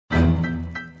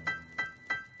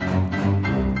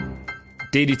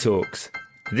DD Talks.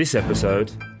 This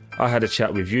episode, I had a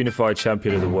chat with unified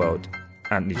champion of the world,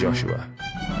 Anthony Joshua.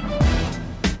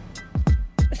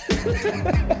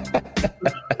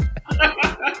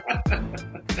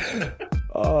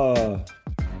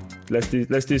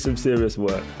 Let's do some serious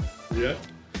work. Yeah.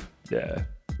 Yeah.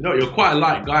 You know, you're quite a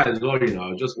light guy as well, you know. I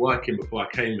was just working before I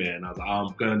came here and I was like, I'm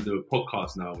going to do a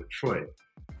podcast now with Troy.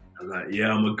 I was like,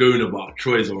 yeah, I'm a gooner, but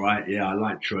Troy's all right. Yeah, I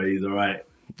like Troy. He's all right.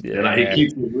 Yeah. Like, he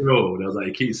keeps it real. I was like,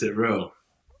 he keeps it real.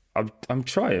 I'm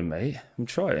trying, mate. I'm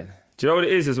trying. Do you know what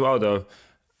it is as well, though?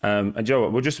 And do you know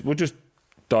what? We'll just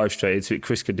dive straight into it.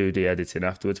 Chris can do the editing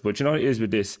afterwards. But do you know what it is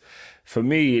with this? For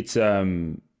me, it's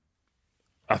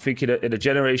I think in a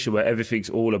generation where everything's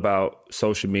all about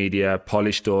social media,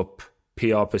 polished up,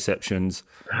 PR perceptions.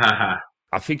 I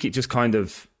think you just kind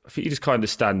of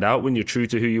stand out when you're true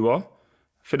to who you are.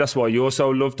 I think that's why you're so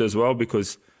loved as well,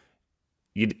 because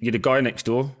you're the guy next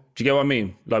door. Do you get what I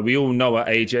mean? Like, we all know at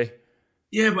AJ.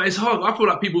 Yeah, but it's hard. I feel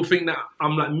like people think that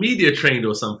I'm like media trained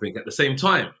or something at the same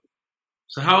time.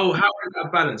 So how is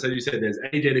that balance? As you said, there's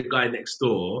AJ, the guy next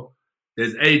door.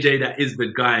 There's AJ that is the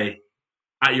guy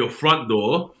at your front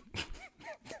door,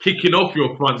 kicking off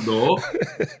your front door.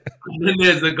 And then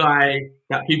there's the guy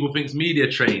that people think's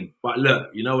media trained. But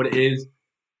look, you know what it is?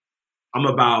 I'm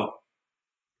about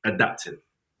adapting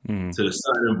to the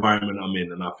certain environment I'm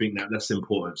in. And I think that's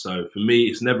important. So for me,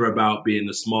 it's never about being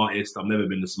the smartest. I've never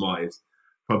been the smartest.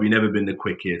 Probably never been the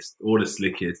quickest or the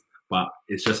slickest. But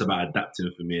it's just about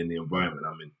adapting for me in the environment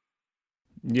I'm in.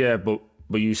 Yeah, but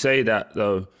you say that,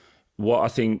 though. What I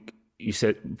think you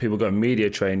said, people go media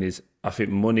trained, is I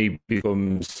think money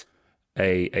becomes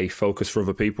a focus for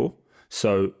other people.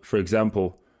 So, for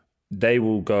example, they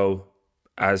will go,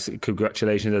 as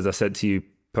congratulations, as I said to you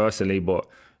personally, but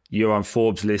you're on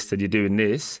Forbes list and you're doing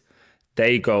this.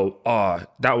 They go,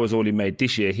 that was all he made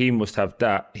this year. He must have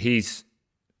that.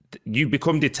 You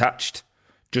become detached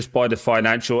just by the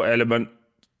financial element.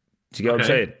 Do you get what I'm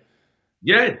saying?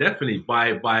 Yeah, definitely.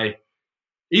 By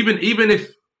even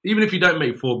if you don't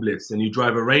make Forbes lists and you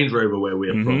drive a Range Rover where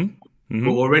we're from, we're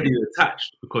already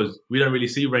attached, because we don't really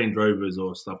see Range Rovers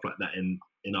or stuff like that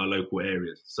in our local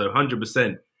areas. So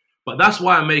 100%. But that's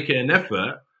why I make it an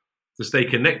effort to stay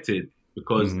connected,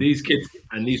 because these kids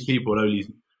and these people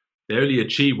they only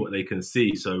achieve what they can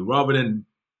see. So rather than,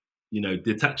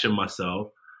 detaching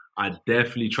myself, I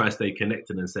definitely try to stay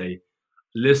connected and say,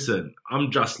 listen,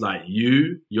 I'm just like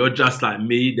you. You're just like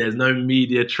me. There's no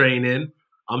media training.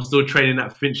 I'm still training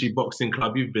at Finchley Boxing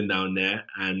Club. You've been down there.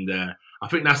 And I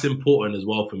think that's important as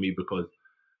well for me, because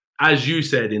as you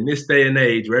said, in this day and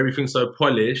age where everything's so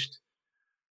polished,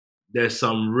 there's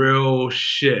some real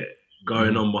shit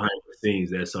going on behind the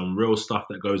scenes. There's some real stuff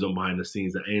that goes on behind the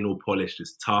scenes that ain't all polished.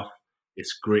 It's tough.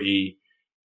 It's gritty.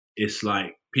 It's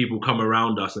like people come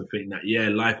around us and think that, yeah,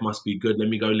 life must be good. Let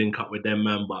me go link up with them,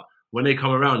 man. But when they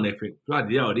come around, they think,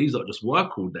 bloody hell, these lot just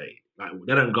work all day. Like,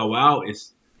 they don't go out.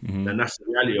 And that's the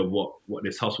reality of what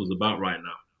this hustle's about right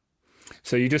now.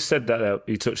 So you just said that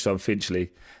you touched on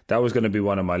Finchley. That was going to be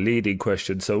one of my leading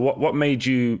questions. So what made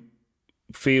you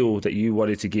feel that you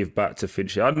wanted to give back to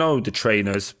Finchley? I know the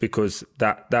trainers, because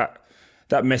that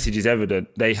message is evident.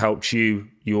 They helped you.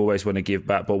 You always want to give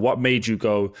back. But what made you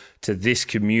go to this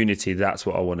community? That's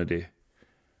what I want to do.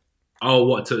 Oh,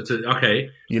 what okay?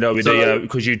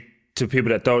 Because to people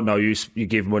that don't know, you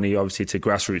give money obviously to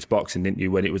grassroots boxing, didn't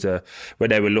you? When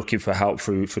they were looking for help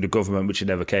for the government, which it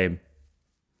never came.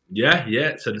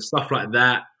 Yeah. So the stuff like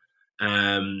that,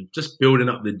 just building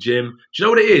up the gym. Do you know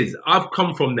what it is? I've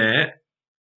come from there,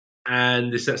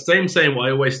 and it's that same saying. What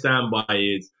I always stand by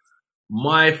is,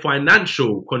 my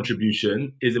financial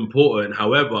contribution is important.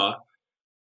 However,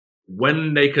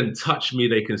 when they can touch me,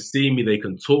 they can see me, they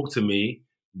can talk to me,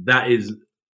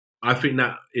 I think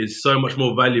that is so much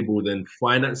more valuable than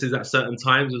finances at certain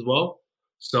times as well.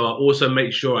 So I also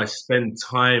make sure I spend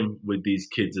time with these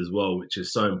kids as well, which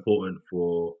is so important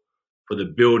for the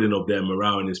building of their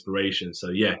morale and inspiration.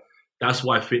 So yeah, that's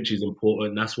why Finch is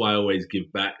important. That's why I always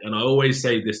give back. And I always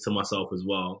say this to myself as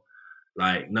well.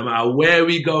 Like, no matter where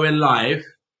we go in life,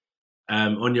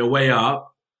 on your way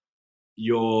up,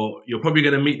 you're probably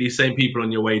going to meet these same people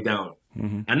on your way down.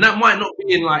 And that might not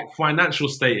be in like financial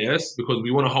status, because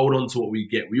we want to hold on to what we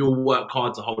get. We all work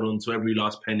hard to hold on to every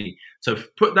last penny. So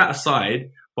put that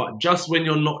aside, but just when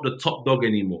you're not the top dog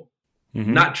anymore,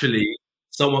 naturally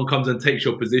someone comes and takes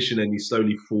your position and you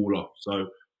slowly fall off. So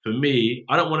for me,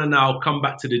 I don't want to now come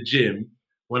back to the gym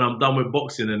when I'm done with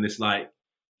boxing and it's like,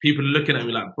 people are looking at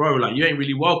me like, bro, like, you ain't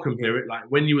really welcome here. Like,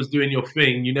 when you was doing your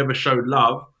thing, you never showed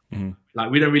love. Like,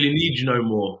 we don't really need you no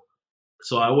more.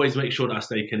 So I always make sure that I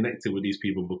stay connected with these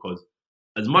people, because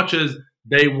as much as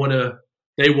they want to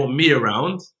they want me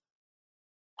around.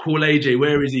 Call AJ,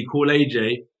 where is he? Call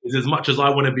AJ is as much as I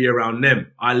want to be around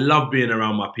them. I love being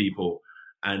around my people,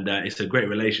 and it's a great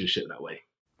relationship that way.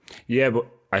 Yeah, but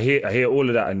I hear all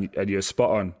of that, and you're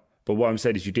spot on. But what I'm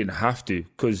saying is you didn't have to,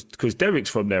 because Derek's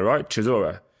from there, right?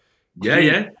 Chisora.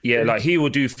 Yeah. Like he will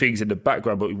do things in the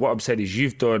background. But what I'm saying is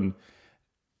you've done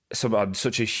some on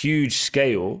such a huge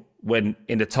scale when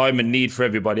in the time and need for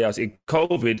everybody else. In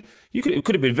COVID, it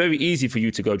could have been very easy for you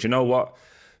to go, do you know what?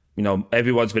 You know,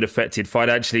 everyone's been affected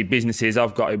financially, businesses,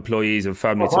 I've got employees and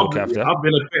family to look after. I've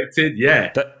been affected,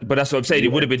 yeah. But that's what I'm saying.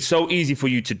 It would have been so easy for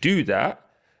you to do that,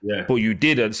 but you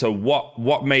didn't. So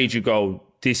what made you go,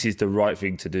 this is the right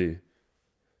thing to do?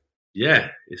 Yeah,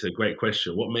 it's a great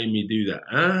question. What made me do that?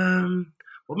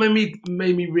 What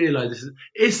made me realize this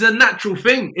it's a natural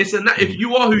thing. If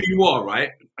you are who you are, right?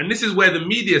 And this is where the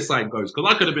media side goes.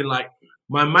 Because I could have been like,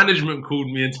 my management called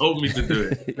me and told me to do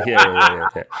it. yeah.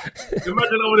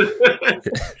 Imagine I would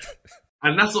have.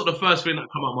 And that's not the first thing that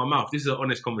come out of my mouth. This is an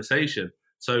honest conversation.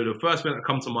 So the first thing that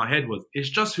come to my head was, it's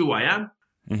just who I am.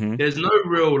 Mm-hmm. There's no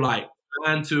real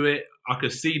plan to it. I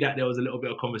could see that there was a little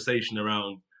bit of conversation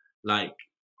around like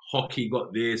hockey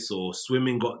got this or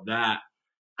swimming got that.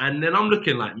 And then I'm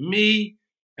looking like me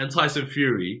and Tyson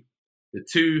Fury, the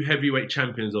two heavyweight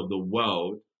champions of the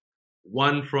world,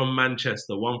 one from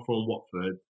Manchester, one from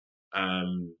Watford,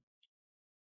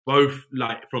 both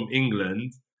like from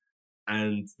England.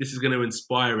 And this is going to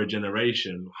inspire a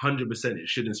generation. 100% it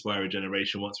should inspire a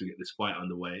generation once we get this fight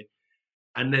underway.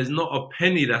 And there's not a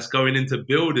penny that's going into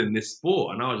building this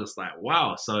sport. And I was just like,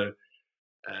 wow. So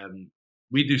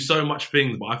we do so much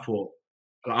things, but I thought,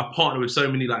 I partner with so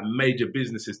many like major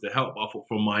businesses to help. I thought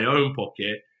from my own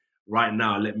pocket, right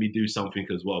now, let me do something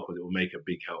as well, because it will make a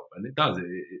big help. And it does.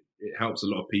 It helps a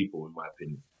lot of people, in my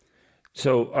opinion.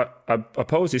 So I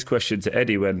posed this question to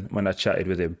Eddie when I chatted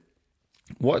with him.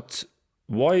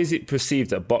 Why is it perceived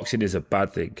that boxing is a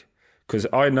bad thing? Because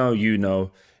I know, you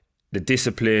know, the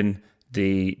discipline,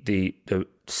 the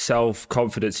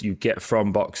self-confidence you get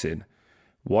from boxing.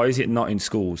 Why is it not in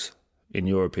schools, in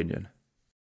your opinion?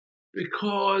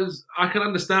 Because I can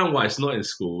understand why it's not in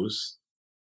schools.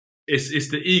 It's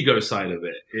the ego side of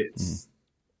it. It's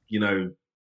you know,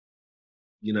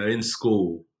 in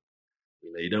school,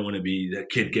 you don't want to be the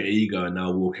kid get ego and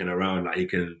now walking around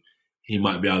like he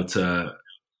might be able to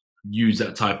use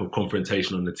that type of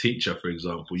confrontation on the teacher, for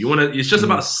example. It's just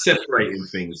about separating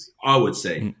things, I would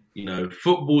say.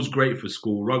 Football's great for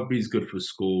school, rugby's good for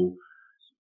school.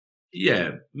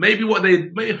 Yeah, maybe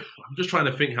I'm just trying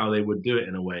to think how they would do it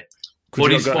in a way.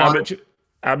 Body sparring.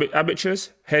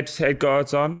 Amateurs, head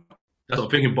guards on. That's what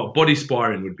I'm thinking, but body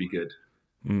sparring would be good.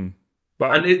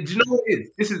 But do you know what it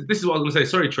is? This is what I was going to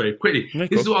say. Sorry, Trey, quickly.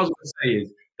 This is what I was going to say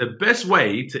is the best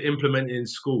way to implement it in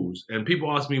schools. And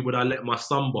people ask me, would I let my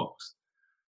son box?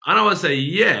 And I would say,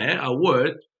 yeah, I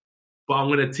would, but I'm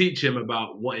going to teach him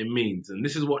about what it means. And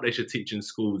this is what they should teach in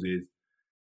schools is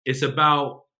it's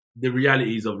about the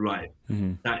realities of life.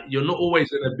 That you're not always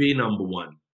going to be number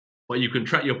one, but you can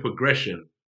track your progression.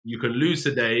 You can lose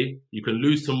today, you can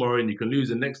lose tomorrow, and you can lose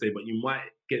the next day, but you might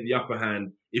get the upper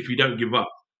hand if you don't give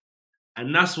up.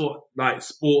 And that's what like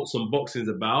sports and boxing is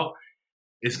about.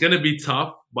 It's going to be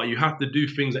tough, but you have to do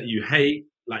things that you hate,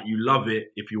 like you love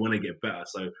it, if you want to get better.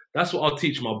 So that's what I'll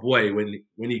teach my boy when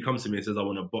he comes to me and says, I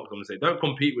want to box. I'm going to say, don't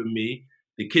compete with me,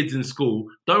 the kids in school.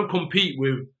 Don't compete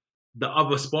with the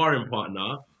other sparring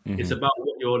partner. It's about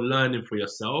what you're learning for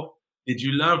yourself. Did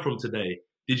you learn from today?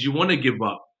 Did you want to give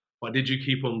up? But did you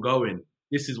keep on going?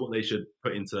 This is what they should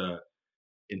put into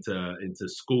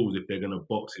schools if they're going to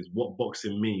box, is what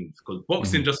boxing means. Because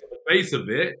boxing, just on the face of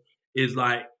it, is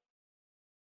like,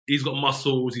 he's got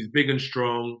muscles, he's big and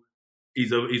strong,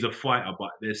 he's a fighter, but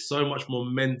there's so much more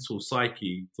mental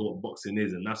psyche to what boxing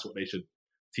is, and that's what they should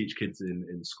teach kids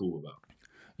in school about.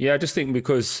 Yeah, I just think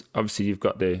because obviously you've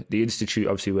got the institute,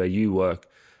 obviously where you work,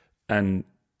 and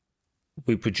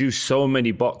we produce so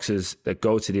many boxers that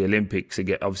go to the Olympics and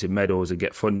get obviously medals and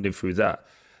get funding through that.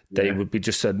 That it would be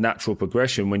just a natural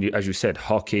progression when you, as you said,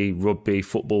 hockey, rugby,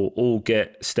 football, all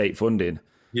get state funding.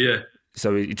 Yeah.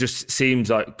 So it just seems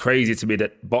like crazy to me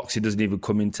that boxing doesn't even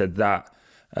come into that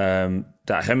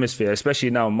hemisphere,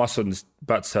 especially now my son's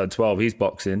about to turn 12, he's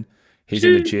boxing, he's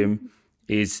in the gym,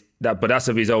 but that's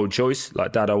of his own choice.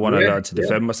 Like, Dad, I want to learn to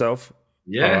defend myself.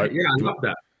 Yeah, I love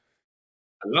that.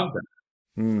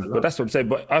 But that's what I'm saying.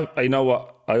 But I know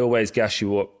what, I always gas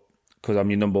you up because I'm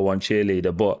your number one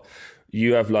cheerleader, but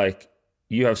you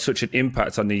have such an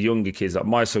impact on the younger kids. Like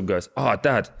my son goes,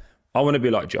 Dad, I want to be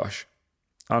like Josh.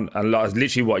 And like,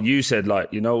 literally what you said,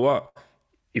 like, you know what?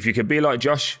 If you can be like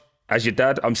Josh as your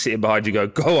dad, I'm sitting behind you.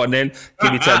 Go on then,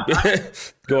 give me time.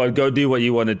 Go on, go do what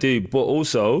you want to do. But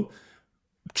also,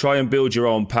 try and build your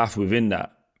own path within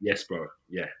that. Yes, bro.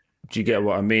 Yeah. Do you get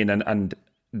what I mean? And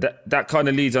that kind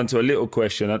of leads on to a little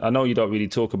question. I know you don't really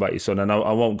talk about your son, and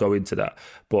I won't go into that.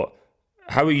 But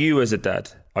how are you as a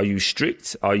dad? Are you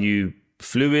strict? Are you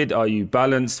fluid? Are you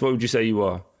balanced? What would you say you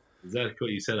are? Exactly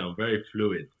what you said. I'm very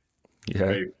fluid.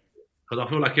 Yeah. Because I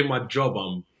feel like in my job,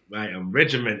 I'm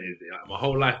regimented like, my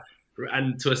whole life.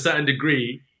 And to a certain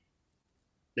degree,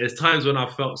 there's times when I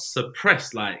felt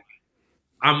suppressed, like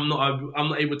I'm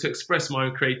not able to express my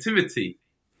own creativity.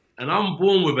 And I'm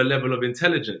born with a level of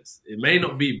intelligence. It may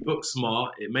not be book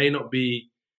smart, it may not be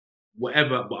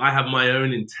whatever, but I have my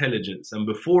own intelligence. And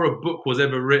before a book was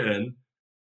ever written,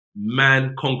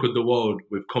 man conquered the world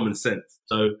with common sense.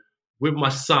 So with my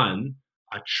son,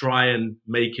 I try and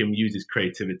make him use his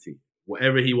creativity.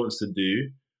 Whatever he wants to do,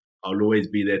 I'll always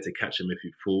be there to catch him if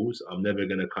he falls. I'm never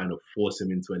going to kind of force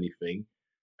him into anything.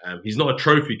 He's not a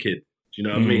trophy kid. Do you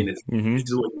know what I mean? This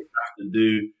is what you have to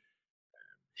do.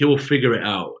 He will figure it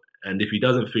out. And if he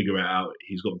doesn't figure it out,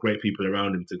 he's got great people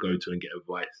around him to go to and get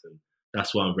advice. And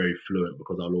that's why I'm very fluent,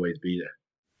 because I'll always be there.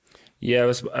 Yeah,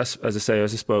 as I say,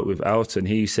 as I spoke with Alton,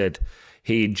 he said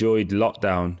he enjoyed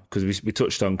lockdown because we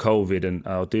touched on COVID, and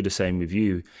I'll do the same with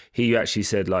you. He actually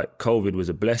said like COVID was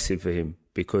a blessing for him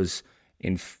because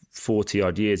in 40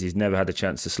 odd years, he's never had a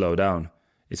chance to slow down.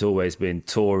 It's always been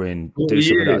touring, do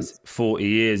something that's 40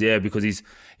 years, yeah, because he's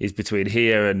between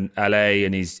here and LA,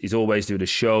 and he's always doing a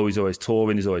show, he's always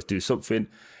touring, he's always doing something.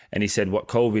 And he said what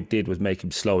COVID did was make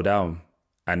him slow down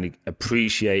and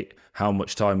appreciate how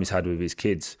much time he's had with his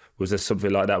kids. Was there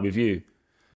something like that with you?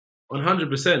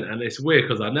 100%. And it's weird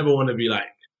because I never want to be like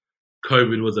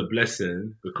COVID was a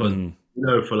blessing, because you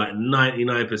know, for like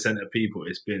 99% of people,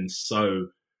 it's been so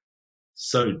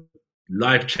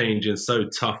life-changing, so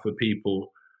tough for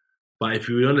people. But if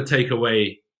you want to take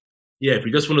away, if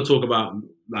you just want to talk about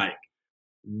like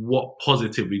what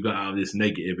positive we got out of this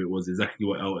negative, it was exactly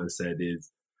what Elton said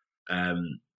is,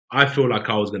 I feel like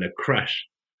I was going to crash.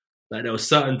 Like there were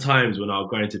certain times when I was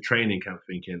going to training camp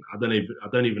thinking, I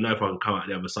don't even know if I can come out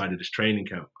the other side of this training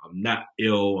camp. I'm that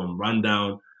ill, I'm run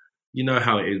down. You know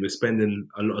how it is. We're spending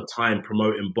a lot of time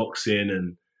promoting boxing,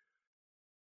 and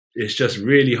it's just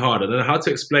really hard. I don't know how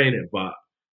to explain it, but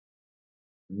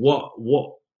what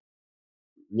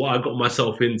I got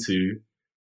myself into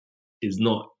is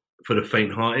not for the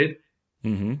faint-hearted.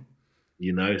 Mm-hmm.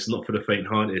 You know, it's not for the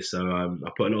faint-hearted. So I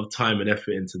put a lot of time and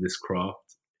effort into this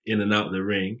craft, in and out of the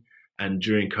ring. And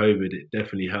during COVID, it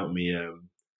definitely helped me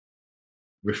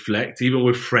reflect, even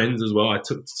with friends as well. I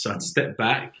stepped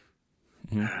back.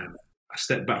 I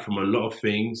stepped back from a lot of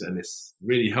things, and it's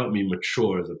really helped me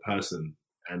mature as a person.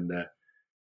 And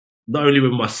not only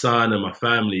with my son and my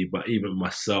family, but even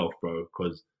myself, bro.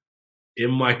 Because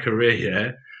in my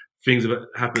career, things have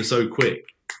happened so quick.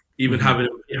 Even having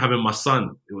my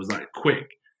son, it was like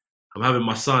quick. I'm having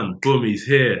my son, boom, he's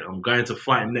here. I'm going to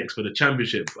fight next for the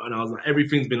championship. And I was like,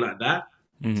 everything's been like that.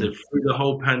 So through the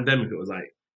whole pandemic, it was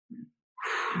like,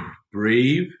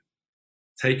 breathe,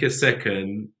 take a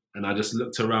second. And I just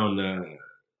looked around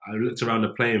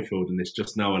the playing field, and it's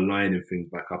just now aligning things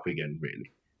back up again, really.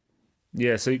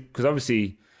 Yeah, so because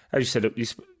obviously, as you said, you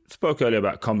spoke earlier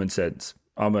about common sense.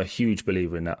 I'm a huge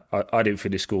believer in that. I didn't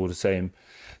finish school the same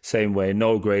way,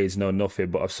 no grades, no nothing,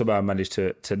 but I've somehow managed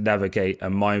to navigate a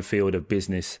minefield of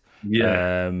business.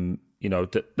 Yeah. You know,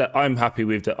 that I'm happy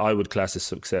with, that I would class as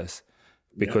success,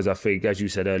 because I think, as you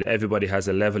said earlier, everybody has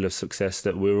a level of success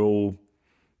that we're all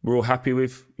happy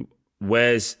with.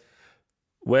 Where's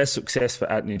success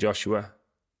for Anthony Joshua?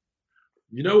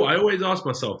 You know what? I always ask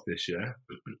myself this, yeah?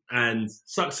 And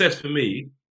success for me,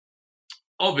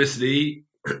 obviously,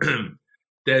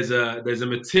 there's a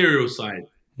material side.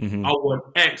 I want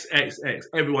X.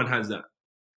 Everyone has that.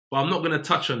 But I'm not going to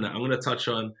touch on that. I'm going to touch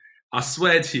on, I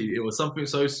swear to you, it was something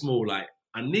so small. Like,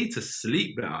 I need to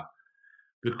sleep better,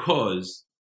 because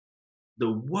the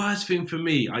worst thing for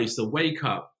me, I used to wake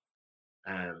up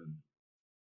in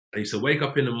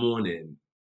the morning,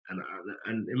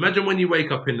 and imagine when you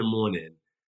wake up in the morning,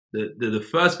 the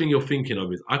first thing you're thinking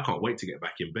of is, I can't wait to get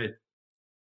back in bed.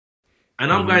 And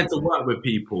I'm going to work with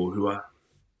people who are,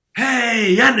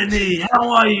 hey, Anthony,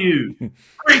 how are you?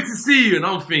 Great to see you. And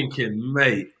I'm thinking,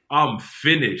 mate, I'm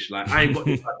finished. Like, I ain't got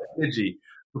this type of energy,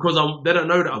 because they don't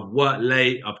know that I've worked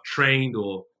late, I've trained,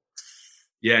 or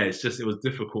it was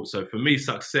difficult. So for me,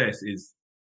 success is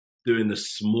doing the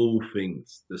small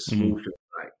things,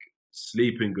 like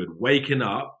sleeping good, waking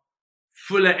up,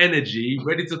 full of energy,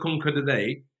 ready to conquer the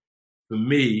day. For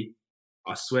me,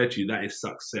 I swear to you, that is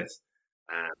success.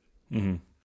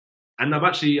 And I've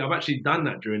actually done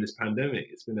that during this pandemic.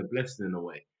 It's been a blessing in a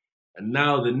way. And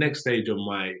now the next stage of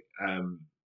my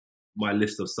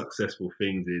list of successful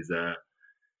things is,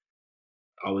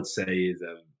 I would say, is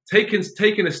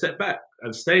taking a step back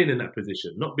and staying in that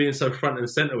position, not being so front and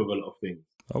center with a lot of things.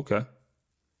 Okay.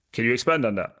 Can you expand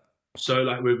on that? So,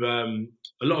 like with a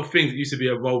lot of things that used to be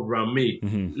evolved around me,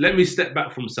 let me step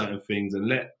back from certain things and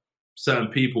let certain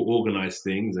people organize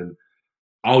things, and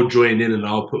I'll join in and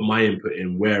I'll put my input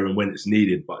in where and when it's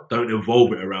needed, but don't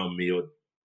evolve it around me.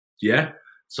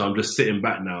 So I'm just sitting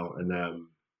back now and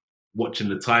watching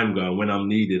the time go, and when I'm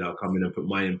needed, I'll come in and put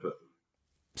my input.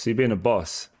 So you're being a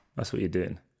boss. That's what you're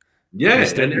doing. Yeah.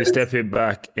 You're stepping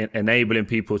back, enabling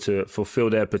people to fulfill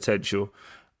their potential.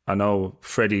 I know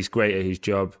Freddie's great at his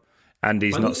job.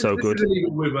 Andy's not so good.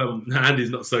 With,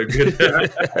 Andy's not so good.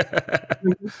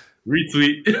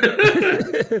 Retweet.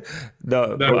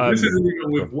 No, this isn't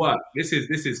even with work. This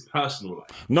is personal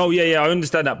life. No, yeah, I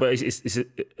understand that, but it's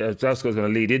that's what I was going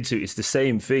to lead into. It's the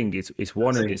same thing. It's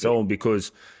one in its own,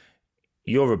 because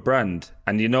you're a brand,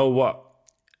 and you know what?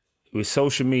 With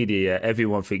social media,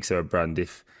 everyone thinks they're a brand.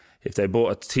 If they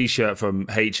bought a T-shirt from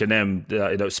H&M,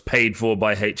 it's paid for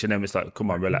by H&M, it's like, come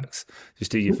on, relax,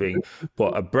 just do your thing.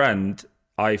 But a brand,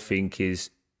 I think, is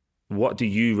what do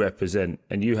you represent?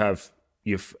 And you have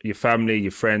your family, your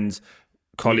friends,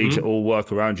 colleagues that all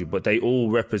work around you, but they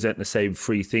all represent the same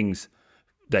three things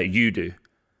that you do.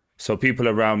 So people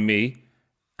around me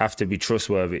have to be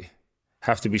trustworthy,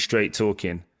 have to be straight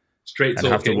talking, and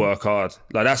have to work hard.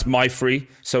 Like, that's my three.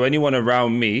 So anyone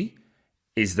around me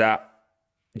is that.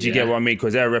 Do you get what I mean?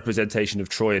 Because they're a representation of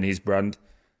Troy and his brand.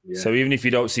 Yeah. So even if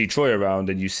you don't see Troy around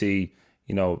and you see,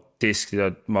 Disc,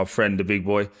 my friend, the big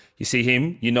boy, you see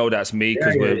him, that's me,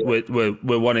 because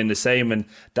we're one in the same. And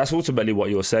that's ultimately what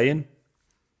you're saying.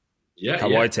 Yeah.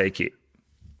 How I take it.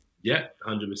 Yeah,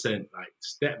 100%. Like,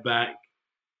 step back.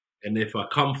 And if I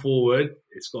come forward,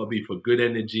 it's got to be for good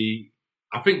energy.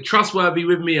 I think trustworthy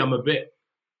with me, I'm a bit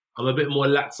more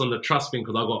lax on the trust thing,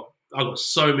 because I got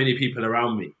so many people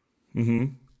around me. Mm-hmm.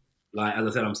 Like, as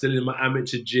I said, I'm still in my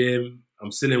amateur gym.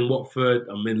 I'm still in Watford.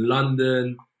 I'm in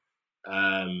London.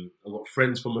 I've got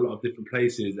friends from a lot of different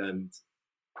places, and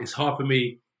it's hard for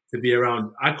me to be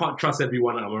around. I can't trust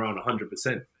everyone that I'm around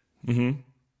 100%. Mm-hmm.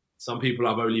 Some people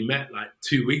I've only met like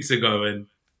 2 weeks ago, and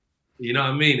you know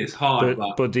what I mean? It's hard.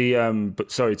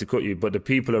 But sorry to cut you, but the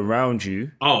people around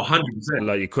you. Oh, 100%.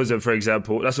 Like your cousin, for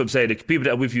example, that's what I'm saying. The people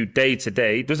that are with you day to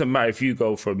day, it doesn't matter if you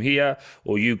go from here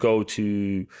or you go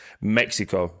to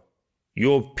Mexico.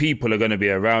 Your people are going to be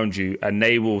around you, and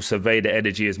they will survey the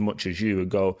energy as much as you and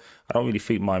go, I don't really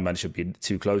think my man should be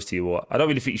too close to you, or I don't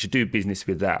really think you should do business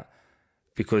with that.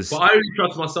 Because. But I only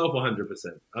trust myself 100%.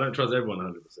 I don't trust everyone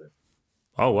 100%.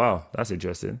 Oh, wow. That's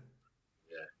interesting.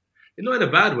 Not in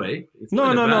a bad way.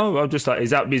 No. I'm just like,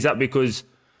 is that because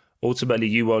ultimately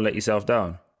you won't let yourself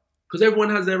down? Because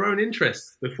everyone has their own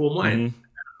interests before mine,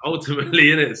 ultimately,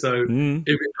 innit? So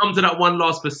if it comes to that one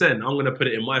last percent, I'm going to put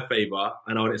it in my favor,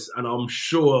 and I'm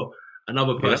sure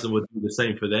another person would do the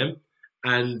same for them.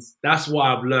 And that's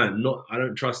why I've learned I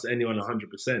don't trust anyone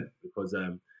 100%, because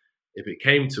if it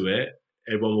came to it,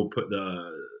 everyone will put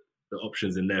the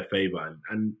options in their favor,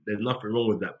 and there's nothing wrong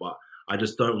with that, but I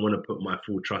just don't want to put my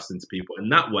full trust into people. And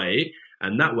that way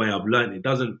I've learned it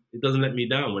doesn't let me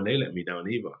down when they let me down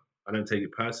either. I don't take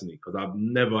it personally, because I've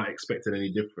never expected any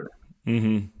different.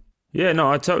 Mm-hmm. Yeah,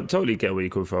 no, I totally get where you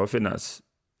come from. I think that's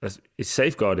it's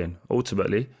safeguarding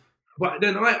ultimately. But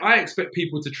then I expect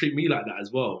people to treat me like that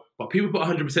as well. But people put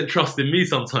 100% trust in me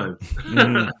sometimes.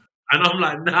 And I'm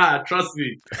like, nah, trust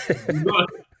me.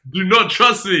 Do not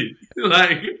trust me.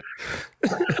 Like,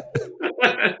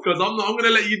 because I'm going to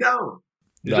let you down.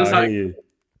 It's just like, you.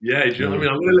 Yeah, do you know what I mean?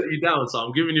 I'm going to let you down. So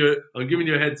I'm giving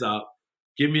you a heads up.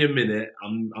 Give me a minute.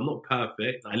 I'm not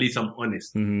perfect. At least I'm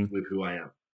honest with who I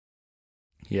am.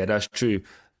 Yeah, that's true.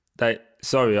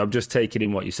 Sorry, I'm just taking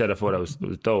in what you said. I thought it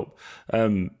was dope.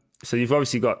 So you've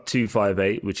obviously got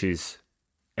 258, which is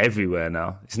everywhere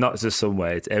now. It's not just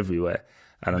somewhere; it's everywhere.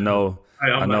 And I know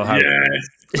how. Yes.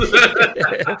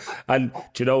 And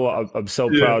do you know what? I'm so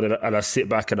proud, and I sit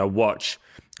back and I watch,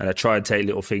 and I try and take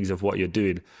little things of what you're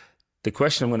doing. The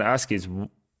question I'm going to ask is,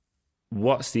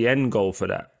 what's the end goal for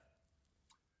that?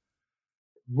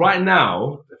 Right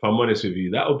now, if I'm honest with you,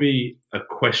 that will be a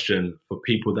question for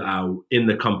people that are in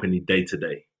the company day to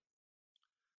day.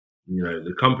 You know,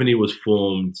 the company was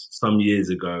formed some years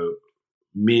ago.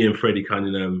 Me and Freddie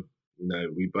Cunningham,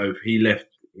 he left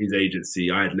his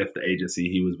agency. I had left the agency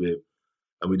he was with,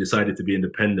 and we decided to be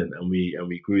independent, and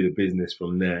we grew the business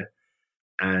from there.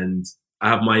 And I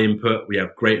have my input. We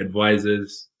have great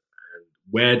advisors. And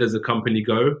where does the company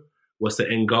go? What's the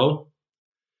end goal?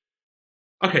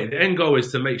 Okay, the end goal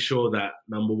is to make sure that,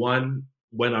 number one,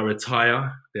 when I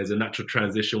retire, there's a natural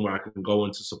transition where I can go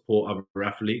on to support other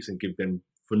athletes and give them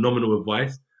phenomenal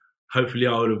advice. Hopefully,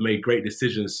 I would have made great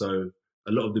decisions. So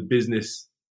a lot of the business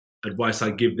advice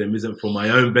I give them isn't for my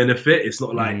own benefit. It's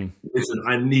not like, listen,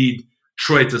 I need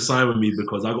Troy to sign with me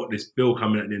because I got this bill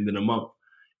coming at the end of the month.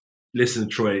 Listen,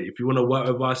 Troy, if you want to work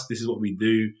with us, this is what we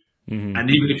do. And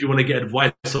even if you want to get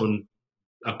advice on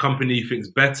a company you think's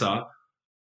better,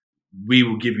 we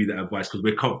will give you that advice because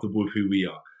we're comfortable with who we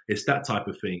are. It's that type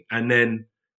of thing. And then,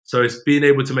 so it's being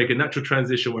able to make a natural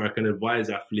transition where I can advise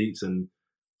athletes and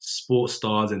sports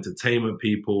stars, entertainment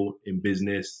people in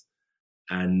business.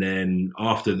 And then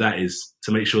after that is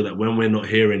to make sure that when we're not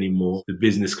here anymore, the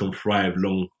business can thrive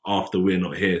long after we're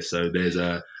not here. So there's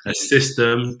a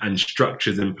system and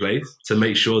structures in place to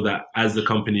make sure that as the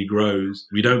company grows,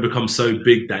 we don't become so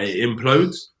big that it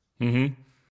implodes.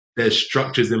 There's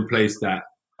structures in place that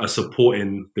are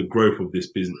supporting the growth of this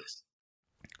business.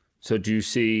 So do you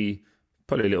see,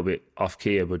 probably a little bit off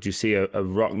key here, but do you see a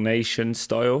Rock Nation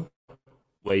style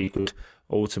where you could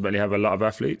ultimately have a lot of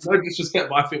athletes? No disrespect,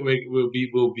 but I think we'll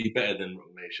be better than Rock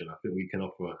Nation. I think we can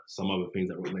offer some other things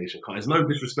that Rock Nation can't. There's no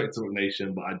disrespect to Rock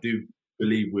Nation, but I do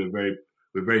believe we're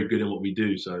very good in what we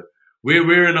do. So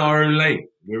we're in our own lane.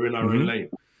 We're in our own lane.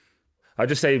 I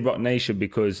just say Rock Nation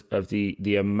because of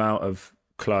the amount of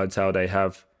clientele they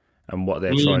have and what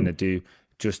they're trying to do.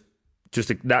 Just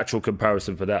a natural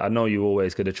comparison for that. I know you're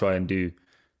always going to try and do,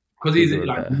 because he's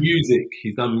like music.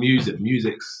 He's done music.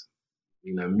 Music's,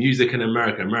 music in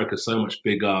America. America's so much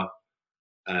bigger.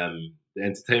 The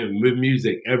entertainment with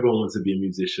music, everyone wants to be a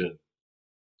musician.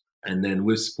 And then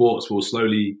with sports, we'll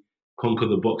slowly conquer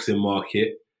the boxing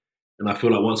market. And I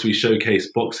feel like once we showcase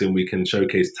boxing, we can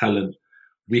showcase talent.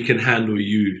 We can handle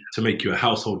you to make you a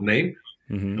household name.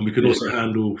 And we can also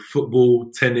handle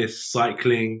football, tennis,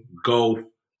 cycling, golf,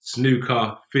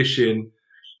 snooker, fishing,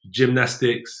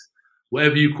 gymnastics,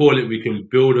 whatever you call it. We can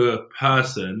build a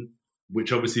person,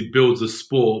 which obviously builds a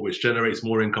sport, which generates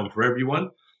more income for everyone.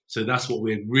 So that's what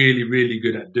we're really, really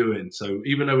good at doing. So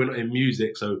even though we're not in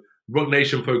music, so Rock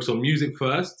Nation focused on music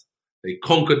first. They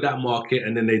conquered that market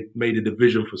and then they made a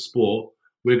division for sport.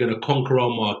 We're going to conquer our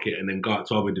market and then go out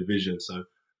to other divisions. So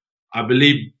I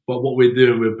believe, but what we're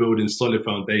doing, we're building solid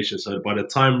foundation. So by the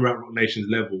time we're at Rock Nation's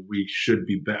level, we should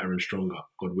be better and stronger,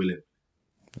 God willing.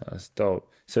 That's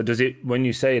dope. So does it, when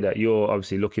you say that, you're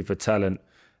obviously looking for talent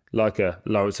like a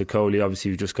Lawrence Okoli,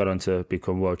 obviously you've just got on to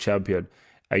become world champion.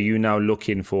 Are you now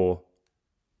looking for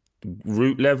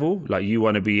root level? Like you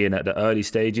want to be in at the early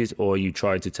stages, or are you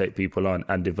trying to take people on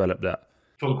and develop that?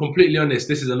 If I'm completely honest,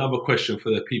 this is another question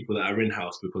for the people that are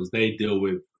in-house because they deal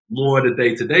with more of the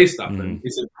day-to-day stuff. And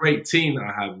it's a great team that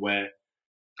I have where,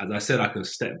 as I said, I can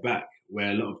step back,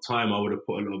 where a lot of time I would have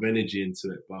put a lot of energy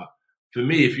into it. But for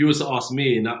me, if you was to ask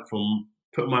me, and that from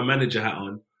put my manager hat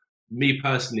on, me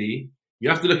personally, you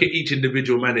have to look at each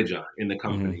individual manager in the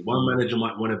company. One manager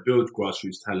might want to build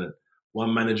grassroots talent.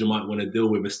 One manager might want to deal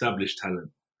with established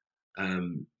talent.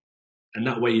 And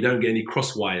that way you don't get any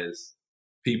cross wires.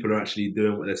 People are actually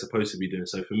doing what they're supposed to be doing.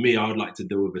 So for me, I would like to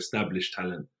deal with established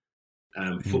talent.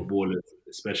 Footballers,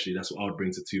 especially, that's what I would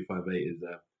bring to 258 is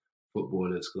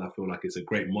footballers, because I feel like it's a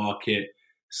great market.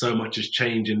 So much is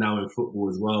changing now in football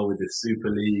as well with the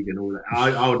Super League and all that.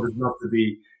 I would just love to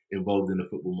be involved in the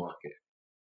football market.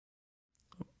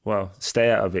 Well,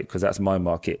 stay out of it because that's my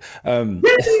market. Good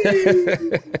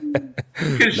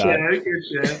share.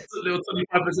 It's a little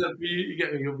 25% for you. You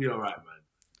get me? You'll be all right, man.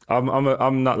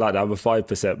 I'm not like that. I'm a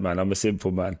 5% man. I'm a simple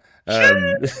man.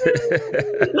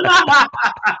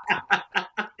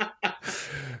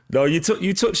 No,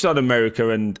 you touched on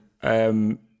America and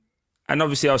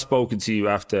obviously I've spoken to you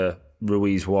after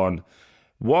Ruiz won.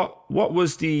 What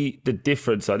was the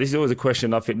difference? This is always a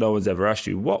question I think no one's ever asked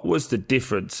you. What was the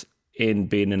difference in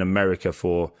being in America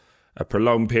for a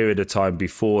prolonged period of time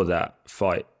before that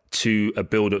fight to a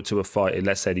build up to a fight in,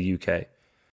 let's say, the UK?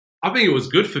 I think it was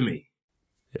good for me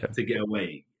to get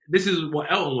away. This is what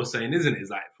Elton was saying, isn't it?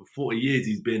 It's like for 40 years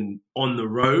he's been on the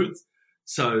road.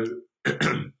 So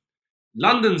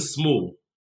London's small,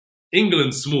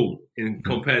 England's small in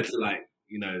compared to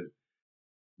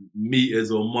meters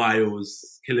or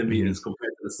miles, kilometers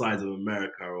compared to the size of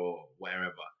America or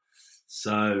wherever.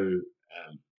 So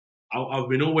I've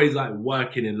been always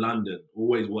working in London,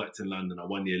 always worked in London. I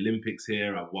won the Olympics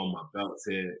here, I've won my belts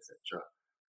here, etc.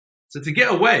 So to get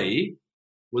away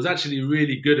was actually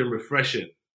really good and refreshing.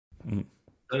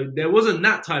 So there wasn't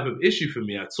that type of issue for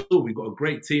me at all. We've got a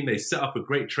great team. They set up a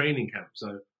great training camp.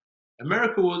 So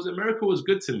America was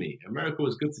good to me. America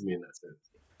was good to me in that sense.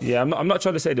 Yeah, I'm not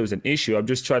trying to say there was an issue. I'm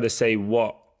just trying to say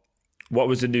what what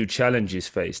was the new challenges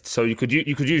faced? So you could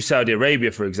use Saudi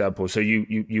Arabia, for example. So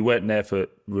you went there for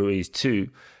Ruiz too.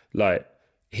 Like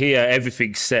here,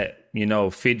 everything's set. You know,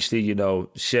 Finchley, you know,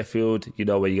 Sheffield, you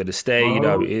know where you're going to stay, you know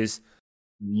how it is.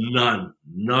 None.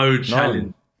 No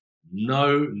challenge.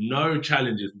 No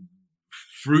challenges.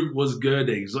 Fruit was good.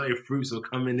 The exotic fruits were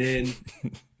coming in.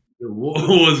 The water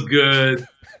was good.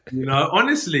 You know,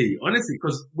 honestly,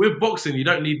 because with boxing, you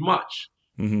don't need much.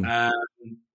 Mm-hmm.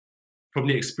 From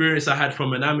the experience I had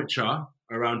from an amateur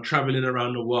around traveling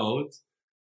around the world,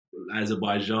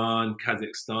 Azerbaijan,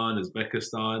 Kazakhstan,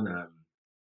 Uzbekistan,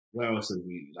 where else have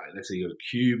we, like, let's say you go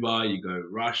Cuba, you go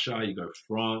Russia, you go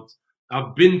France.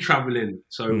 I've been traveling,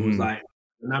 so it was like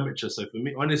an amateur. So for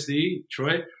me, honestly,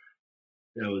 Troy,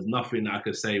 there was nothing that I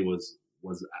could say was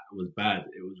bad.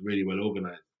 It was really well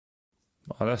organized.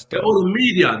 Oh, that's dope. Oh, the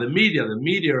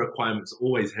media requirements are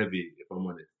always heavy, if I'm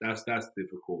honest. That's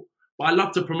difficult. But I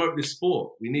love to promote this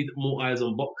sport. We need more eyes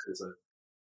on boxing. So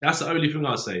that's the only thing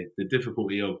I'll say. The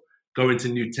difficulty of going to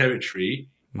new territory,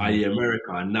 i.e.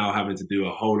 America, and now having to do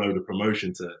a whole load of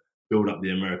promotion to build up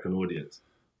the American audience.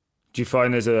 Do you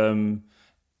find there's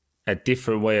a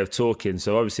different way of talking?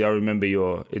 So obviously I remember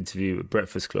your interview at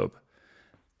Breakfast Club.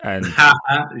 And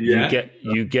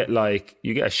you get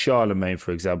a Charlemagne,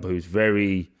 for example, who's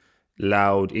very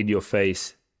loud, in your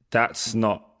face. That's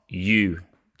not you.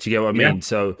 Do you get what I mean?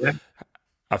 So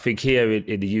I think here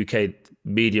in the UK,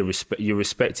 media you're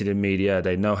respected in media.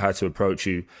 They know how to approach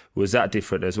you. Was that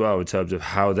different as well in terms of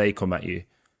how they come at you?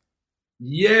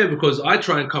 Yeah, because I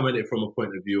try and come at it from a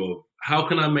point of view of how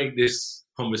can I make this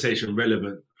conversation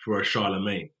relevant for a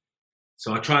Charlemagne?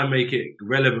 So I try and make it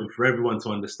relevant for everyone to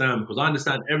understand, because I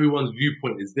understand everyone's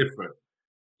viewpoint is different.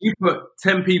 You put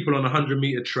 10 people on a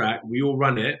 100-meter track, we all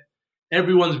run it.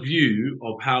 Everyone's view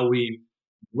of how we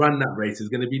run that race is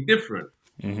going to be different.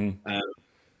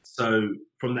 So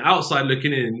from the outside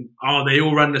looking in, they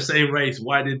all ran the same race.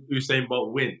 Why did Usain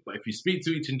Bolt win? But if you speak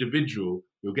to each individual,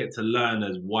 you'll get to learn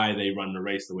as why they run the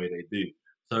race the way they do.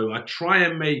 So I try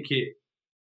and make it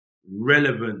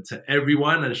relevant to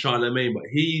everyone and Charlemagne, but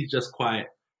he's just quite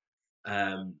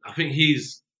I think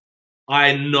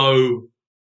I know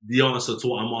the answer to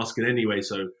what I'm asking anyway,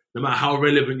 so no matter how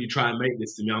relevant you try and make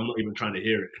this to me, I'm not even trying to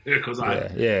hear it because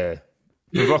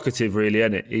provocative, really,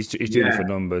 isn't it? He's doing it for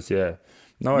numbers.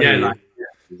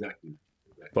 Exactly.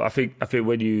 But I think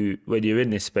when you're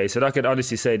in this space, and I can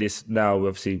honestly say this now,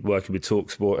 obviously working with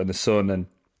TalkSport and the Sun and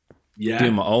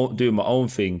doing my own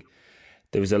thing,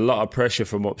 there was a lot of pressure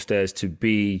from upstairs to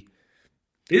be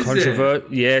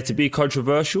controversial. Yeah, to be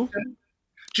controversial. Do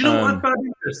you know what I found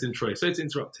interesting, Troy? Sorry to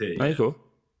interrupt here. No, you're cool.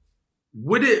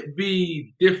 Would it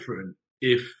be different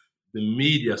if the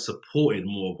media supported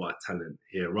more of our talent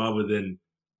here rather than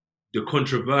the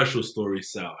controversial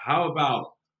stories sell? How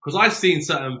about, because I've seen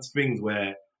certain things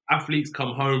where athletes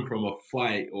come home from a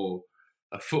fight or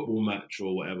a football match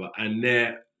or whatever, and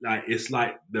they're like, it's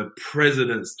like the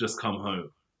presidents just come home.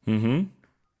 Mm-hmm.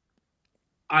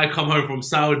 I come home from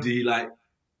Saudi, like...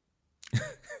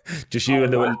 Just you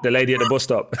and the lady at the bus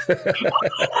stop. But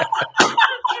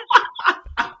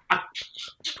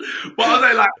I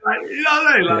was like, you know what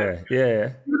I mean? Like,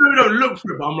 yeah. Even though we don't look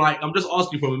for it, but I'm just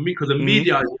asking from me, because the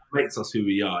media makes us who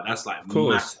we are. That's like, of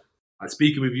course. Like,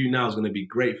 speaking with you now is going to be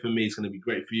great for me. It's going to be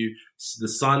great for you. The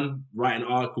Sun, write an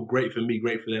article, great for me,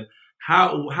 great for them.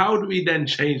 How do we then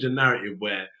change the narrative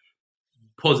where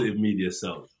positive media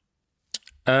sells?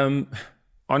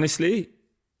 Honestly,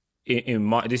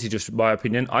 this is just my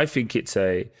opinion. I think it's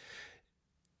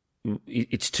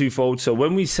twofold. So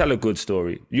when we sell a good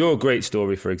story, you're a great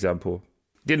story, for example,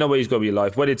 didn't know where he's going to be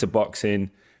life, went into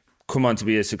boxing, come on to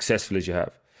be as successful as you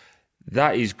have.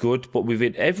 That is good. But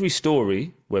within every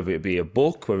story, whether it be a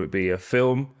book, whether it be a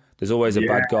film, there's always a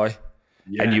bad guy.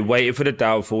 Yeah. And you're waiting for the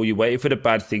downfall, you're waiting for the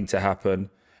bad thing to happen.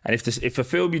 And if a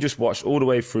film you just watched all the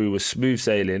way through was smooth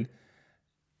sailing,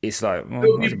 it's like,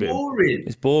 it's boring.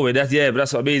 It's boring. But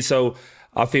that's what I mean. So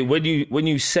I think when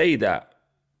you say that,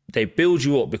 they build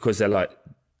you up because they're like,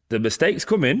 the mistakes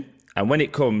come in, and when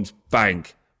it comes, bang,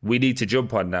 we need to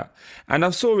jump on that. And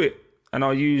I saw it, and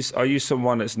I'll use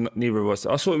someone that's neither of us.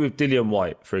 I saw it with Dillian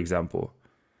White, for example.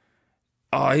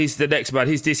 He's the next man.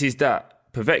 He's this, he's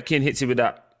that. Povetkin hits him with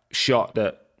that shot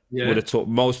that would have took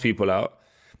most people out.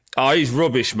 He's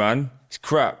rubbish, man. It's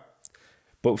crap.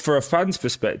 But for a fan's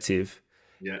perspective,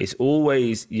 it's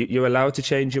always, you're allowed to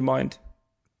change your mind.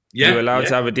 You're allowed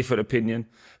to have a different opinion.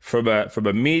 From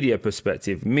a media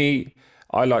perspective,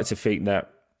 I like to think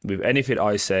that with anything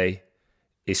I say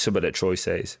is something that Troy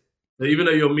says. So even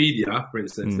though you're media, for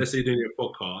instance, let's say you're doing a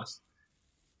podcast,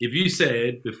 if you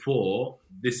said before,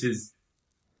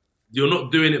 you're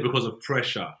not doing it because of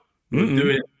pressure, You're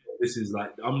doing it. This is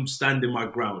like, I'm standing my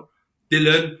ground.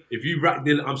 Dylan, if you rack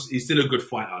Dylan, he's still a good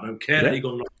fighter. I don't care that he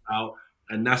got knocked out.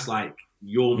 And that's like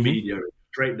your media,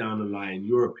 straight down the line,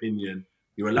 your opinion.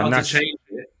 You're allowed to change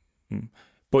it.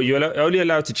 But you're only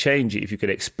allowed to change it if you can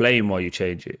explain why you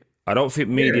change it. I don't think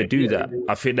media do that.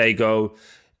 I think they go,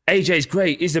 AJ's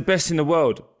great. He's the best in the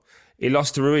world. He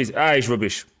lost to Ruiz. He's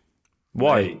rubbish.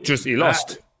 Why? Just he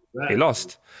lost. He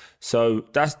lost. So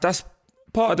that's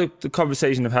part of the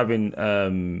conversation of having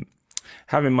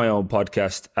my own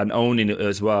podcast and owning it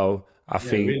as well. I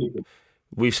think really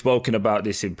we've spoken about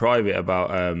this in private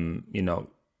about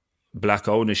black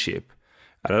ownership,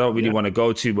 and I don't really want to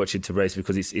go too much into race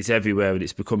because it's everywhere and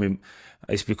it's becoming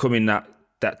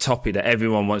that topic that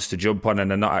everyone wants to jump on and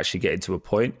they're not actually getting to a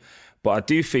point. But I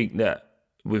do think that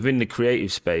within the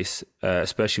creative space,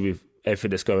 especially with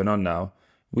everything that's going on now,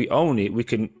 we own it. We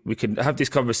can have this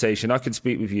conversation. I can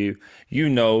speak with you. You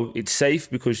know it's safe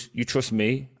because you trust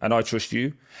me and I trust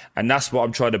you, and that's what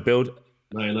I'm trying to build.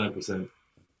 99%.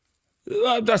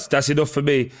 That's enough for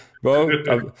me, bro.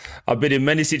 I've been in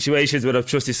many situations where I've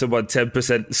trusted someone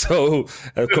 10%, so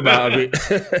I've come out of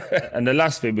it. And the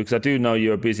last thing, because I do know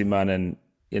you're a busy man, and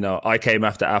I came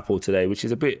after Apple today, which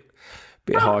is a bit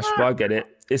harsh, but I get it.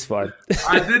 It's fine.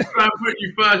 I did try and put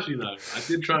you first, I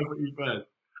did try and put you first.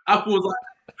 Apple was like,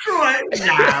 Troy,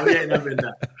 nah, we ain't having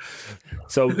that.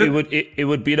 So it would be, it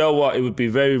would be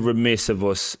very remiss of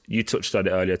us, you touched on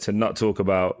it earlier, to not talk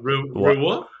about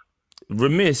what?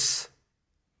 Remiss.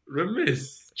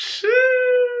 Shoo.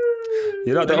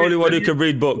 You're not the only one who can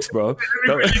read books, bro.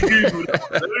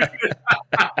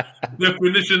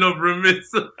 Definition of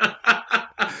remiss.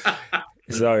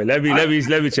 Sorry, let me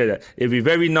check that. It'd be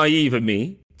very naive of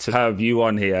me to have you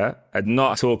on here and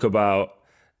not talk about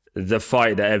the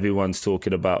fight that everyone's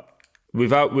talking about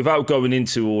without going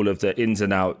into all of the ins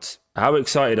and outs. How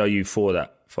excited are you for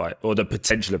that fight, or the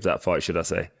potential of that fight, should I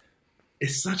say?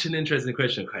 It's such an interesting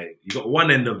question, Kai. You got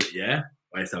one end of it, yeah?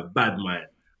 But it's a bad mind.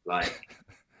 Like,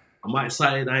 am I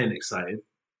excited? I ain't excited.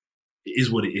 It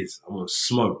is what it is. I'm gonna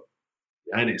smoke.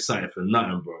 I ain't excited for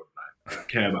nothing, bro. Like, I don't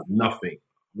care about nothing.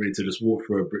 I'm ready to just walk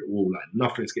through a brick wall. Like,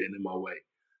 nothing's getting in my way.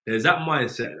 There's that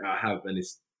mindset that I have, and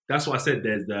that's why I said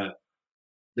there's the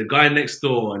guy next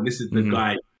door, and this is the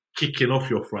guy kicking off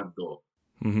your front door.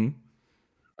 Mm-hmm.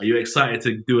 Are you excited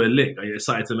to do a lick? Are you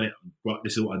excited to make? Right,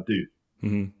 this is what I do.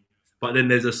 Mm-hmm. But then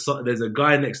there's a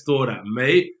guy next door that,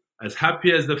 mate, as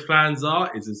happy as the fans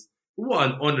are, what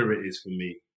an honor it is for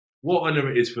me. What honor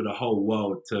it is for the whole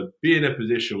world to be in a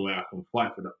position where I can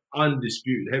fight for the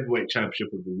undisputed heavyweight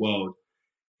championship of the world.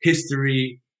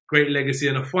 History, great legacy,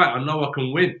 and a fight I know I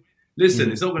can win.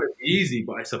 Listen, it's not going to be easy,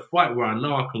 but it's a fight where I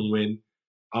know I can win.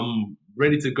 I'm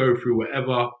ready to go through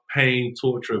whatever pain,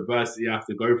 torture, adversity I have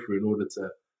to go through in order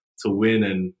to win.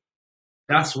 And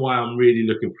that's why I'm really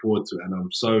looking forward to it. And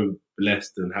I'm so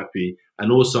blessed and happy.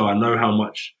 And also, I know how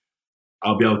much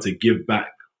I'll be able to give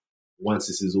back once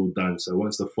this is all done. So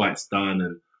once the fight's done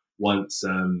and once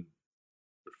the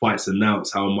fight's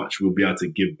announced, how much we'll be able to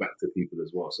give back to people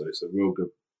as well. So it's a real good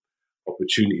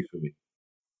opportunity for me.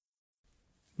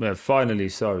 Man, finally.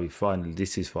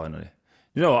 This is finally.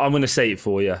 You know what? I'm going to say it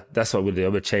for you. That's what I'm going to do.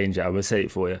 I'm going to change it. I'm going to say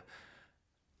it for you.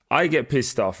 I get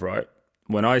pissed off, right,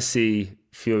 when I see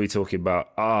Fury talking about,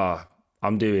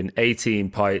 I'm doing 18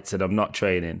 pints and I'm not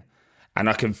training. And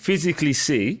I can physically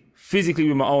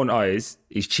with my own eyes,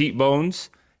 his cheekbones,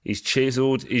 he's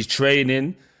chiseled, he's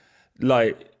training.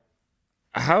 Like,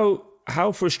 how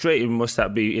frustrating must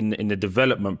that be in the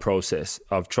development process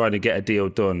of trying to get a deal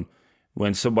done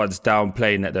when someone's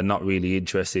downplaying that they're not really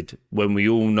interested, when we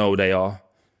all know they are?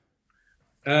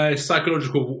 It's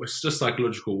just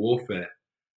psychological warfare.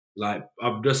 Like,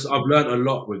 I've learned a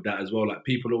lot with that as well. Like,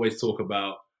 people always talk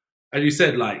about, as you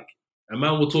said, like, a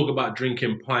man will talk about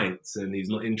drinking pints and he's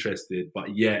not interested,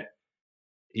 but yet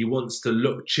he wants to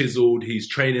look chiseled. He's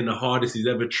training the hardest he's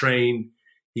ever trained.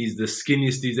 He's the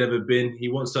skinniest he's ever been. He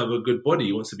wants to have a good body.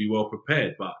 He wants to be well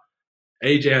prepared. But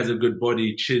AJ has a good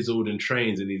body, chiseled and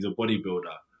trains, and he's a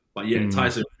bodybuilder. But yet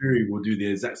Tyson Fury will do the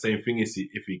exact same thing if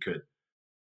he could.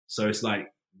 So it's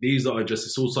like,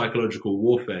 it's all psychological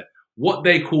warfare. What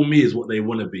they call me is what they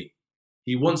want to be.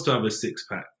 He wants to have a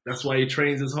six-pack. That's why he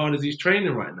trains as hard as he's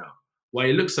training right now. Why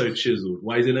he looks so chiseled.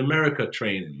 Why he's in America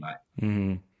training.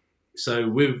 So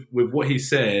with what he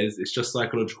says, it's just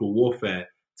psychological warfare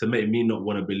to make me not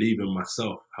want to believe in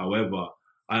myself. However,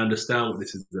 I understand what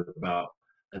this is about.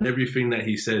 And everything that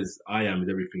he says I am is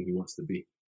everything he wants to be.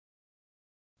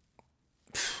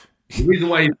 The reason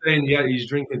why he's saying he's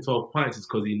drinking 12 pints is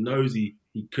because he knows he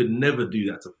could never do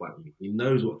that to fight me. He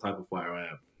knows what type of fighter I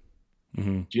am.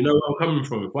 Mm-hmm. Do you know where I'm coming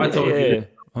from? If I told you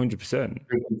 100%.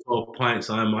 Drinking 12 pints,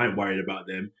 I ain't worried about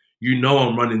them. You know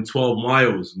I'm running 12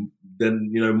 miles,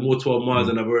 then, more 12 miles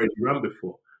than I've already run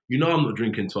before. You know I'm not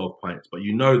drinking 12 pints, but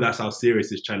you know that's how serious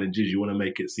this challenge is. You want to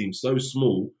make it seem so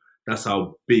small. That's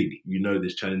how big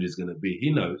this challenge is going to be.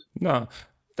 He knows. No,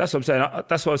 that's what I'm saying.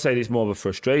 That's why I say it's more of a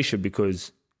frustration,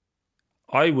 because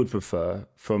I would prefer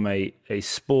from a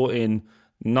sporting,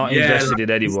 not invested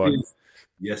in anyone.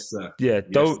 Yes, sir. Yeah,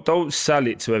 don't sell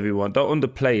it to everyone. Don't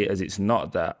underplay it as it's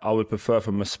not that. I would prefer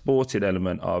from a sporting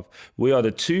element of, we are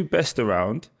the two best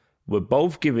around. We're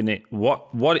both giving it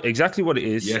exactly what it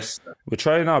is. Yes, sir. We're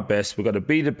trying our best. We're going to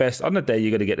be the best. On the day,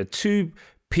 you're going to get the two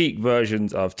peak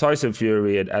versions of Tyson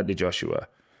Fury and Anthony Joshua.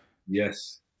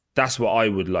 Yes. That's what I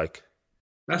would like.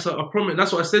 That's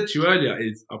what I said to you earlier,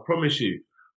 is I promise you,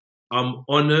 I'm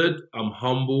honoured, I'm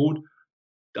humbled.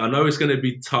 I know it's going to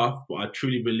be tough, but I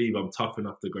truly believe I'm tough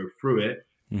enough to go through it.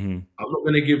 Mm-hmm. I'm not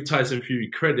going to give Tyson Fury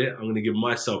credit. I'm going to give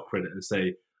myself credit and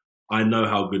say, I know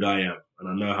how good I am, and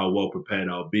I know how well prepared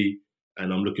I'll be,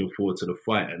 and I'm looking forward to the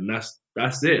fight. And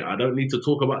that's it. I don't need to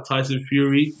talk about Tyson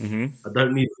Fury. Mm-hmm. I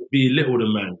don't need to belittle the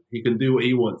man. He can do what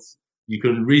he wants. You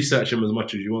can research him as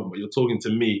much as you want, but you're talking to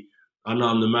me. I know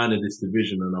I'm the man in this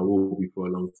division, and I will be for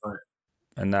a long time.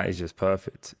 And that is just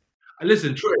perfect. And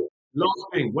listen, Troy, last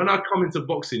thing, when I come into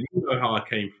boxing, you know how I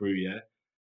came through, yeah?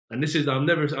 And this is, I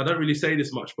don't really say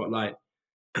this much, but like,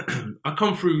 I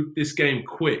come through this game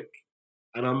quick.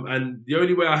 And the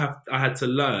only way I had to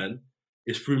learn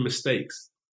is through mistakes.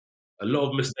 A lot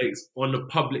of mistakes on the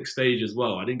public stage as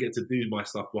well. I didn't get to do my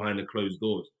stuff behind the closed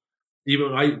doors.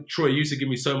 Troy used to give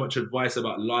me so much advice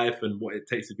about life and what it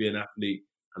takes to be an athlete.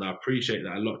 And I appreciate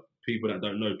that. A lot of people that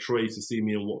don't know, Troy used to see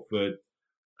me in Watford,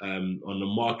 on the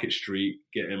Market Street,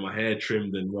 getting my hair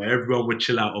trimmed, and where everyone would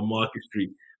chill out on Market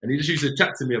Street. And he just used to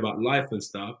chat to me about life and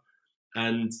stuff.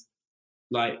 And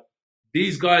like,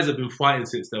 these guys have been fighting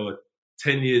since they were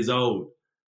 10 years old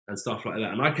and stuff like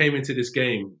that. And I came into this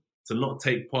game to not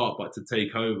take part, but to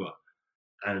take over.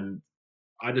 And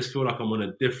I just feel like I'm on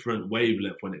a different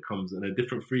wavelength when it comes, and a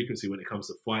different frequency when it comes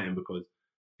to fighting, because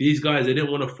these guys, they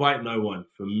didn't want to fight no one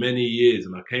for many years.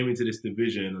 And I came into this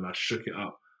division and I shook it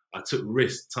up. I took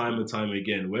risks time and time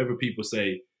again. Wherever people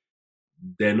say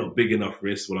they're not big enough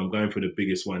risks, well, I'm going for the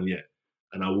biggest one yet,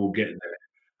 and I will get there.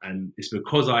 And it's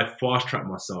because I fast-tracked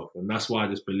myself, and that's why I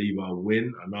just believe I'll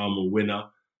win. I know I'm a winner,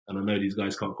 and I know these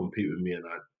guys can't compete with me. And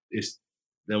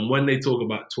then when they talk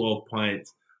about 12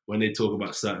 pints, when they talk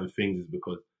about certain things, it's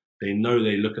because they know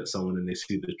they look at someone and they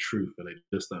see the truth, and they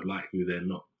just don't like who they're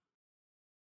not.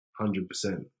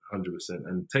 100%.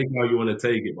 And take how you want to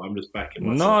take it, but I'm just backing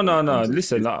myself. No.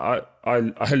 Listen, I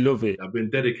love it. I've been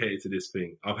dedicated to this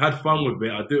thing. I've had fun with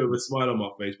it. I do it with a smile on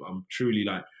my face, but I'm truly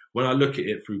like, when I look at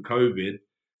it through COVID,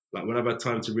 like when I've had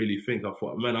time to really think, I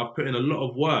thought, man, I've put in a lot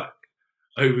of work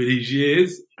over these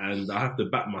years, and I have to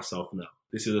back myself now.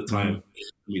 This is a time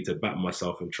for me to back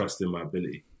myself and trust in my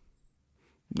ability.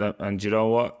 And you know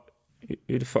what?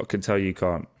 Who the fuck can tell you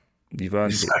can't? You've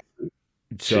earned it.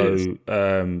 So,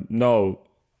 no,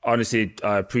 honestly,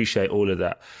 I appreciate all of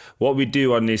that. What we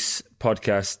do on this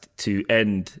podcast to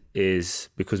end is,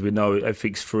 because we know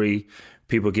everything's free,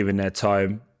 people giving their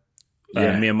time.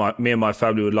 Me and my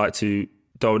family would like to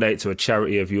donate to a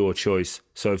charity of your choice.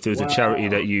 So if there's a charity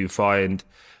that you find,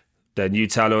 then you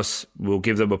tell us, we'll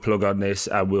give them a plug on this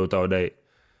and we'll donate.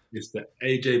 It's the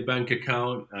AJ bank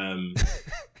account.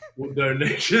 What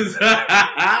donations?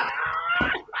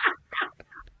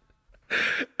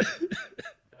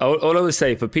 All I would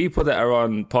say, for people that are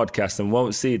on podcasts and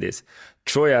won't see this,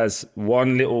 Troy has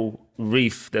one little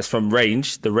reef that's from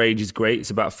Range. The Range is great. It's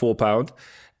about £4.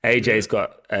 AJ's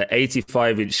got an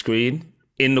 85-inch screen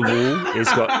in the wall.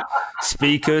 It's got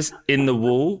speakers in the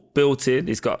wall, built in.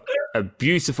 It's got a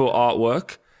beautiful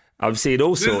artwork. I've seen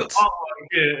all sorts. This artwork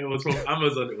here, it was from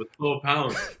Amazon. It was £4.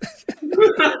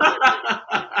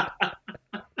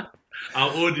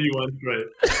 I'll order you one, Troy.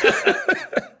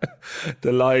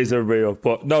 The lies are real,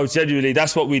 but no, genuinely,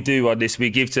 that's what we do on this. We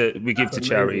give to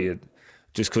charity, and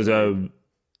just because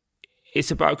it's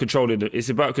about controlling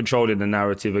the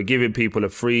narrative and giving people a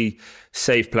free,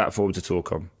 safe platform to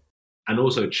talk on. And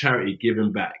also charity,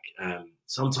 giving back.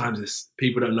 Sometimes it's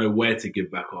people don't know where to give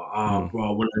back. Or bro,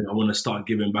 I want to start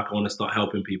giving back. I want to start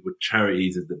helping people.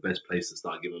 Charities is the best place to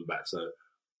start giving back. So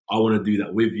I want to do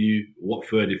that with you,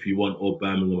 Watford if you want, or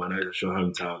Birmingham. I know it's your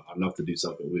hometown. I'd love to do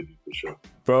something with you for sure.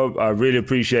 Bro, I really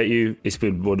appreciate you. It's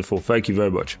been wonderful. Thank you very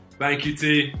much. Thank you,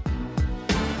 T.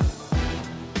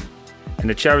 And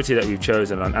the charity that we've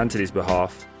chosen on Anthony's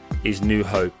behalf is New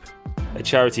Hope, a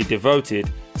charity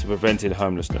devoted to preventing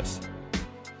homelessness.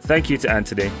 Thank you to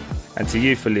Anthony and to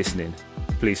you for listening.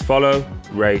 Please follow,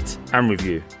 rate and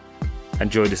review. And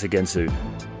join us again soon.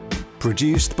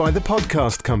 Produced by The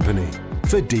Podcast Company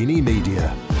for Dini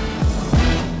Media.